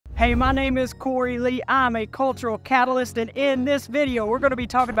Hey, my name is Cory Lee. I'm a cultural catalyst, and in this video, we're going to be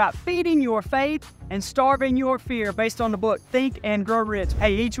talking about feeding your faith and starving your fear based on the book Think and Grow Rich.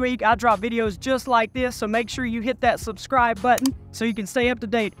 Hey, each week I drop videos just like this, so make sure you hit that subscribe button so you can stay up to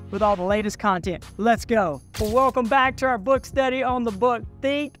date with all the latest content. Let's go. Well, welcome back to our book study on the book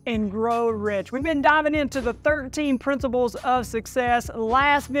Think and Grow Rich. We've been diving into the 13 principles of success.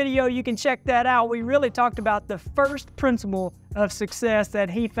 Last video, you can check that out. We really talked about the first principle of success that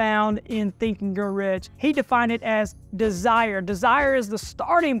he found in Think and Grow Rich. He defined it as desire. Desire is the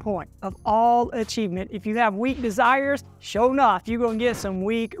starting point of all achievement. If you have weak desires, sure enough, you're going to get some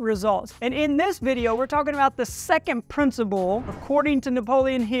weak results. And in this video, we're talking about the second principle, according to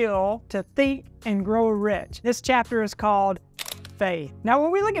Napoleon Hill, to think and grow rich. This chapter is called faith. Now,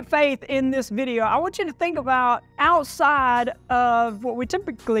 when we look at faith in this video, I want you to think about outside of what we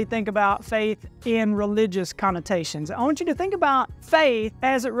typically think about faith in religious connotations. I want you to think about faith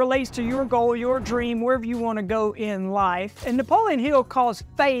as it relates to your goal, your dream, wherever you want to go in life. And Napoleon Hill calls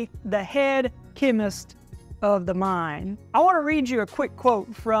faith the head chemist of the mind. I want to read you a quick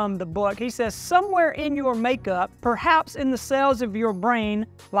quote from the book. He says, "Somewhere in your makeup, perhaps in the cells of your brain,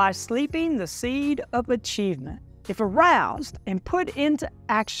 lies sleeping the seed of achievement. If aroused and put into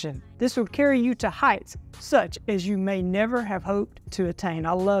action, this will carry you to heights such as you may never have hoped to attain."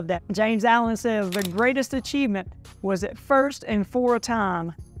 I love that. James Allen says, "The greatest achievement was at first and for a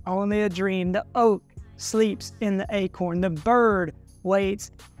time only a dream. The oak sleeps in the acorn. The bird waits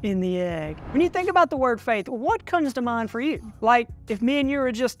in the egg." When you think about the word faith, what comes to mind for you? Like, if me and you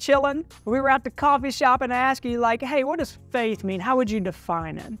were just chilling, we were at the coffee shop and I asked you, like, hey, what does faith mean? How would you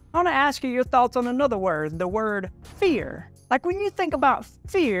define it? I want to ask you your thoughts on another word, the word fear. Like, when you think about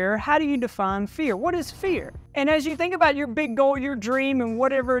fear, how do you define fear? What is fear? And as you think about your big goal, your dream, and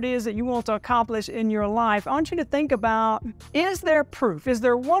whatever it is that you want to accomplish in your life, I want you to think about, is there proof? Is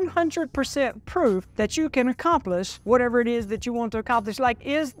there 100% proof that you can accomplish whatever it is that you want to accomplish? Like,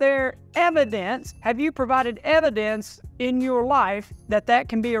 is there evidence? Have you provided evidence in your life that that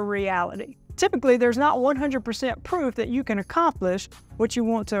can be a reality? Typically, there's not 100% proof that you can accomplish what you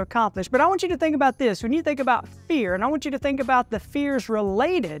want to accomplish. But I want you to think about this. When you think about fear, and I want you to think about the fears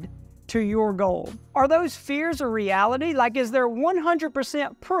related to your goal. Are those fears a reality? Like, is there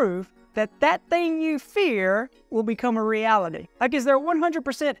 100% proof that that thing you fear will become a reality? Like, is there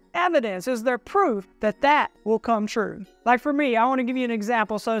 100% evidence? Is there proof that that will come true? Like, for me, I want to give you an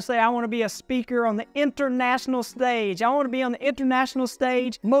example. So say I want to be a speaker on the international stage. I want to be on the international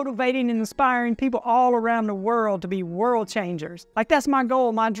stage motivating and inspiring people all around the world to be world changers. Like, that's my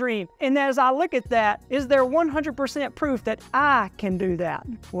goal, my dream. And as I look at that, is there 100% proof that I can do that?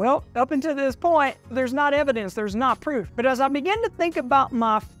 Well, up until this point, there's not evidence, there's not proof. But as I begin to think about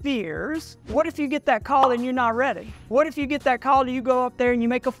my fears, what if you get that call and you're not ready? What if you get that call and you go up there and you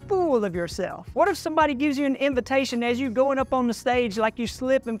make a fool of yourself? What if somebody gives you an invitation as you going up on the stage, like you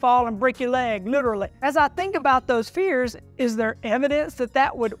slip and fall and break your leg, literally? As I think about those fears, is there evidence that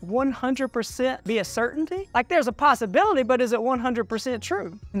that would 100% be a certainty? Like, there's a possibility, but is it 100%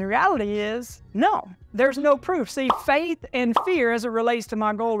 true? And the reality is, no. There's no proof. See, faith and fear as it relates to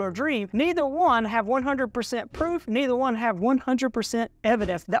my goal or dream, neither one have 100% proof, neither one have 100%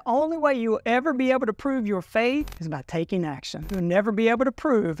 evidence. The only way you'll ever be able to prove your faith is by taking action. You'll never be able to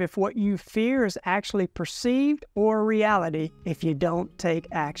prove if what you fear is actually perceived or reality if you don't take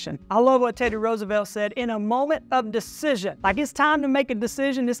action. I love what Teddy Roosevelt said, in a moment of decision. Like, it's time to make a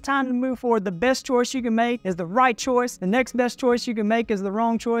decision, it's time to move forward. The best choice you can make is the right choice, the next best choice you can make is the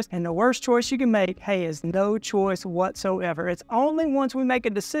wrong choice, and the worst choice you can make, hey, is no choice whatsoever. It's only once we make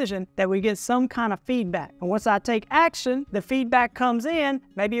a decision that we get some kind of feedback. And once I take action, the feedback comes in.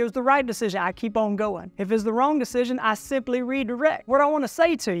 Maybe it was the right decision, I keep on going. If it's the wrong decision, I simply redirect. What I want to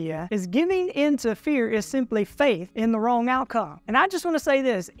say to you is giving into fear is simply faith in the wrong outcome. And I just want to say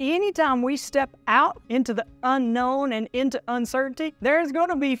this, anytime we step out into the unknown and into uncertainty, there's going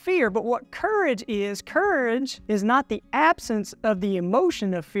to be fear. But what courage is not the absence of the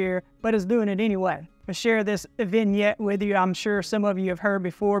emotion of fear, but is doing it anyway. I'll share this vignette with you. I'm sure some of you have heard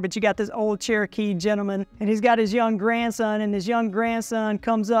before, but you got this old Cherokee gentleman and he's got his young grandson, and his young grandson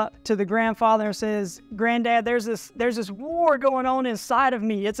comes up to the grandfather and says, "Granddad, there's this war going on inside of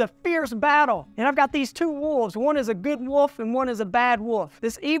me. It's a fierce battle. And I've got these two wolves. One is a good wolf and one is a bad wolf.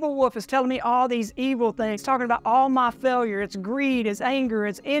 This evil wolf is telling me all these evil things, talking about all my failure. It's greed, it's anger,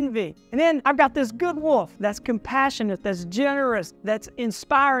 it's envy. And then I've got this good wolf that's compassionate, that's generous, that's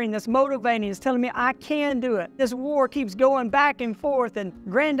inspiring, that's motivating. It's telling me I can do it. This war keeps going back and forth, and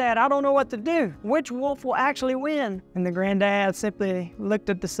Granddad, I don't know what to do. Which wolf will actually win?" And the granddad simply looked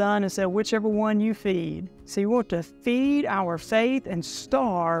at the son and said, "Whichever one you feed." So you want to feed our faith and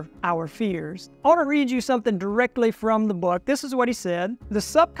starve our fears. I want to read you something directly from the book. This is what he said. The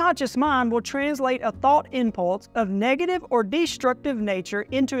subconscious mind will translate a thought impulse of negative or destructive nature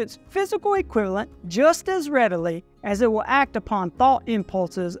into its physical equivalent just as readily as it will act upon thought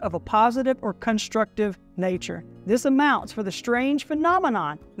impulses of a positive or constructive nature. This amounts for the strange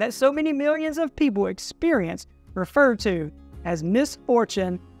phenomenon that so many millions of people experience, referred to as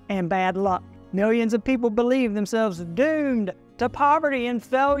misfortune and bad luck. Millions of people believe themselves doomed to poverty and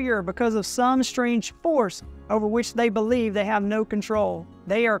failure because of some strange force over which they believe they have no control.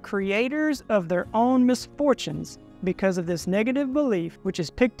 They are creators of their own misfortunes because of this negative belief, which is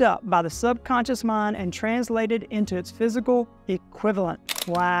picked up by the subconscious mind and translated into its physical equivalent.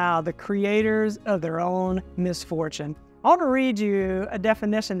 Wow, the creators of their own misfortune. I want to read you a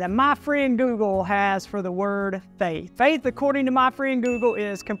definition that my friend Google has for the word faith. Faith, according to my friend Google,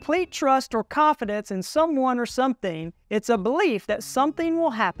 is complete trust or confidence in someone or something. It's a belief that something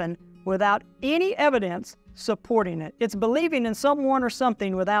will happen without any evidence supporting it. It's believing in someone or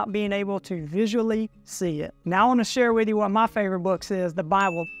something without being able to visually see it. Now I want to share with you what my favorite book says, the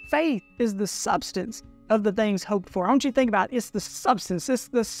Bible. Faith is the substance of the things hoped for. I want you to think about it. It's the substance, it's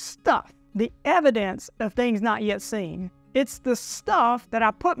the stuff, the evidence of things not yet seen. It's the stuff that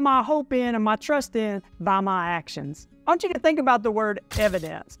I put my hope in and my trust in by my actions. I want you to think about the word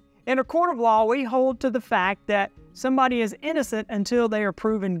evidence. In a court of law, we hold to the fact that somebody is innocent until they are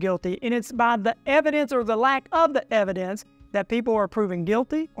proven guilty. And it's by the evidence or the lack of the evidence that people are proven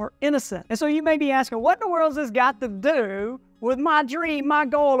guilty or innocent. And so you may be asking, what in the world has this got to do with my dream, my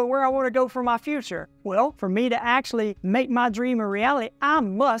goal, and where I want to go for my future? Well, for me to actually make my dream a reality, I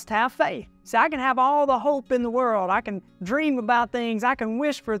must have faith. See, I can have all the hope in the world. I can dream about things. I can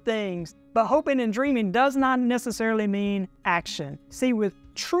wish for things. But hoping and dreaming does not necessarily mean action. See, with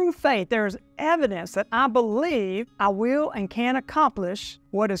true faith, there is evidence that I believe I will and can accomplish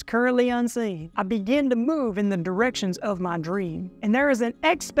what is currently unseen. I begin to move in the directions of my dream. And there is an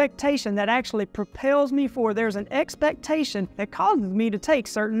expectation that actually propels me forward. There's an expectation that causes me to take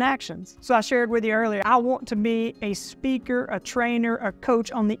certain actions. So I shared with you earlier, I want to be a speaker, a trainer, a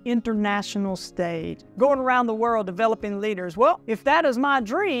coach on the international stage, going around the world developing leaders. Well, if that is my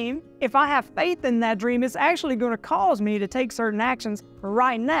dream, if I have faith in that dream, it's actually going to cause me to take certain actions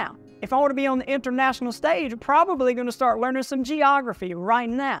right now. If I want to be on the international stage, I'm probably going to start learning some geography right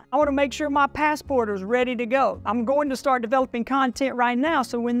now. I want to make sure my passport is ready to go. I'm going to start developing content right now,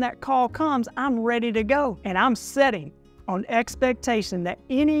 so when that call comes, I'm ready to go. And I'm setting on expectation that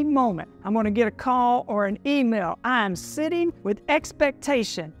any moment I'm going to get a call or an email. I'm sitting with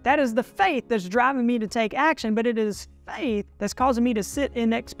expectation. That is the faith that's driving me to take action, but it is faith that's causing me to sit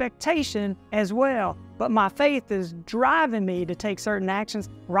in expectation as well. But my faith is driving me to take certain actions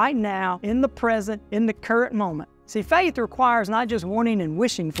right now, in the present, in the current moment. See, faith requires not just wanting and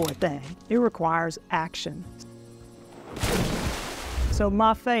wishing for a thing. It requires action. So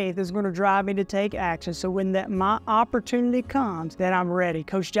my faith is going to drive me to take action. So when my opportunity comes, that I'm ready.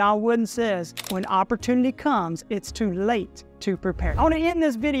 Coach John Wooden says, when opportunity comes, it's too late to prepare. I want to end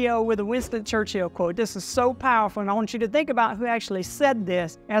this video with a Winston Churchill quote. This is so powerful, and I want you to think about who actually said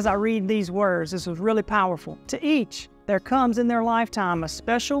this as I read these words. This was really powerful. To each, there comes in their lifetime a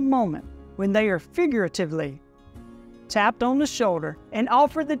special moment when they are figuratively tapped on the shoulder and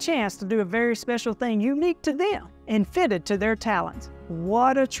offered the chance to do a very special thing unique to them and fitted to their talents.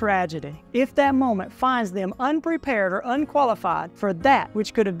 What a tragedy if that moment finds them unprepared or unqualified for that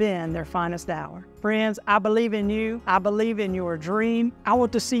which could have been their finest hour. Friends, I believe in you. I believe in your dream. I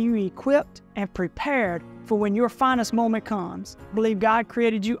want to see you equipped and prepared for when your finest moment comes. I believe God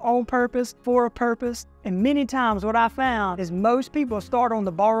created you on purpose, for a purpose. And many times what I found is most people start on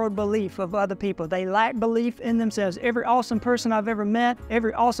the borrowed belief of other people. They lack belief in themselves. Every awesome person I've ever met,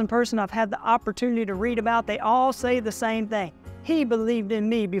 every awesome person I've had the opportunity to read about, they all say the same thing. He believed in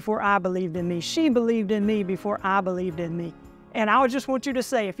me before I believed in me. She believed in me before I believed in me. And I just want you to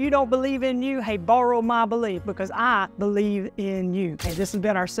say, if you don't believe in you, hey, borrow my belief, because I believe in you. Hey, this has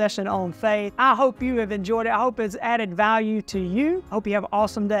been our session on faith. I hope you have enjoyed it. I hope it's added value to you. I hope you have an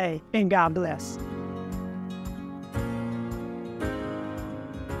awesome day, and God bless.